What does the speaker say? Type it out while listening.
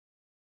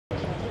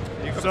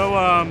So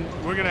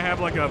we're gonna have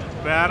like a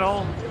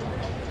battle,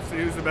 see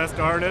who's the best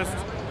artist,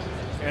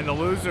 and the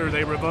loser,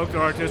 they revoke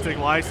their artistic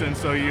license,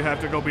 so you have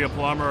to go be a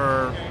plumber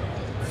or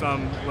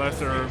some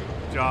lesser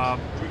job.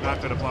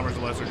 Not that a plumber's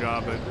a lesser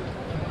job, but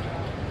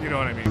you know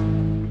what I mean.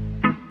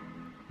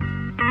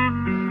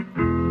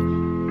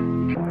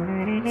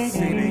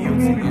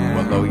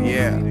 Well,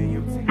 yeah.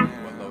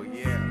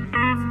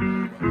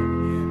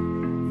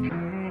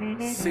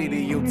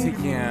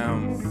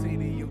 CDUTM.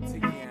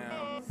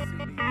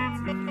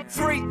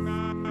 Three.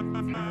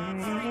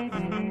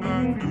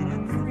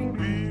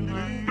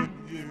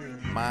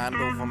 Mind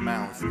over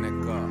mouse,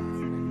 nigga.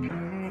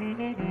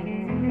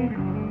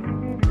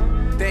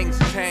 Things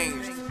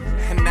changed,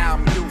 and now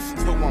I'm used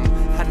to them.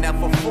 I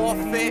never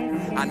forfeit,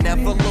 I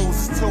never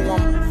lose to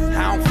them.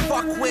 I don't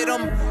fuck with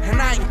them,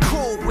 and I ain't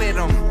cool with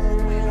them.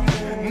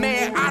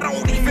 Man, I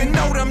don't even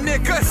know them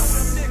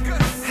niggas.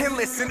 And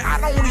listen, I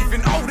don't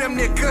even owe them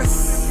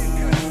niggas.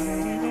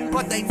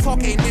 But they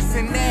talking this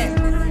and that.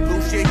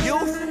 Lose your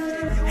youth,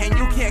 and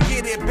you can't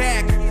get it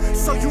back.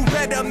 So you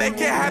better make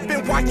it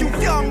happen while you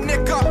young,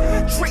 nigga.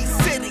 Tree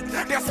City,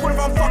 that's where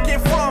I'm fucking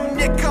from,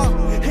 nigga.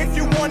 If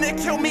you wanna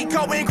kill me,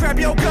 go and grab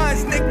your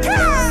guns, nigga.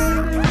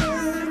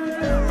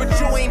 But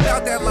you ain't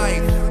about that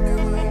life,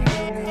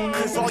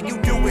 cause all you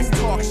do is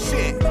talk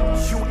shit.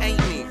 You ain't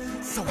me,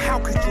 so how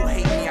could you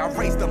hate me? I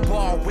raised the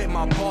bar with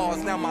my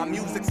balls, now my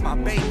music's my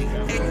baby.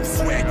 And you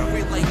swear you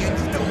relate and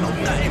you don't know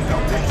nothing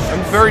about that.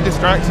 I'm very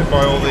distracted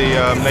by all the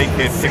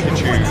naked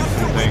Pikachus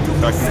and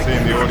things I can see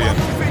in the audience.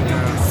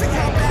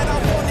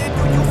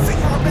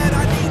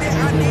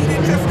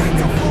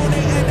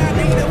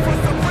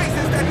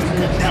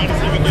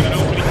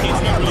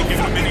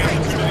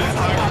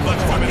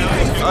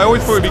 I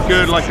always thought it'd be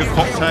good, like a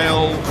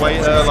cocktail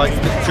waiter, like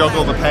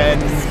juggle the pens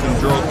and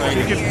draw things.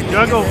 You could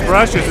juggle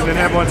brushes and then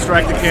have one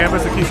strike the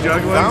canvas and keep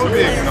juggling. That would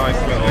be a nice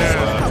little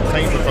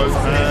paint with both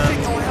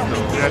hands.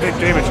 Yeah, I think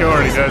David Cho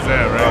already does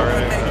that, right? Oh,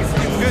 right.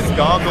 Just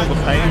gargle the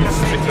paint and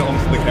spit it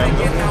onto the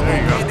canvas. There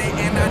you go.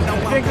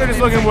 I think they're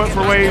just looking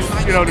for ways,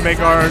 you know, to make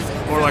art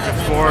more like a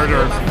sport,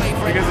 or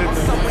because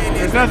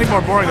there's nothing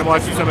more boring than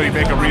watching somebody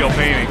make a real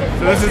painting.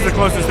 So this is the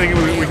closest thing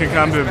we can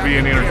come to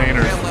being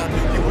entertainers.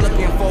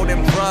 Looking for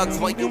them drugs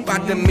while you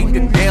about to meet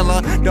the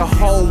dealer. The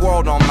whole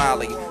world on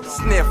Molly.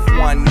 Sniff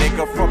one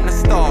nigga from the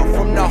start,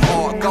 from the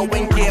heart. Go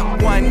and get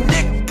one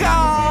nigga.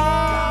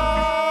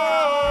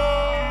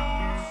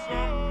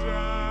 Sometimes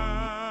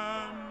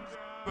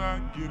I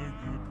get a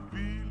good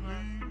beat.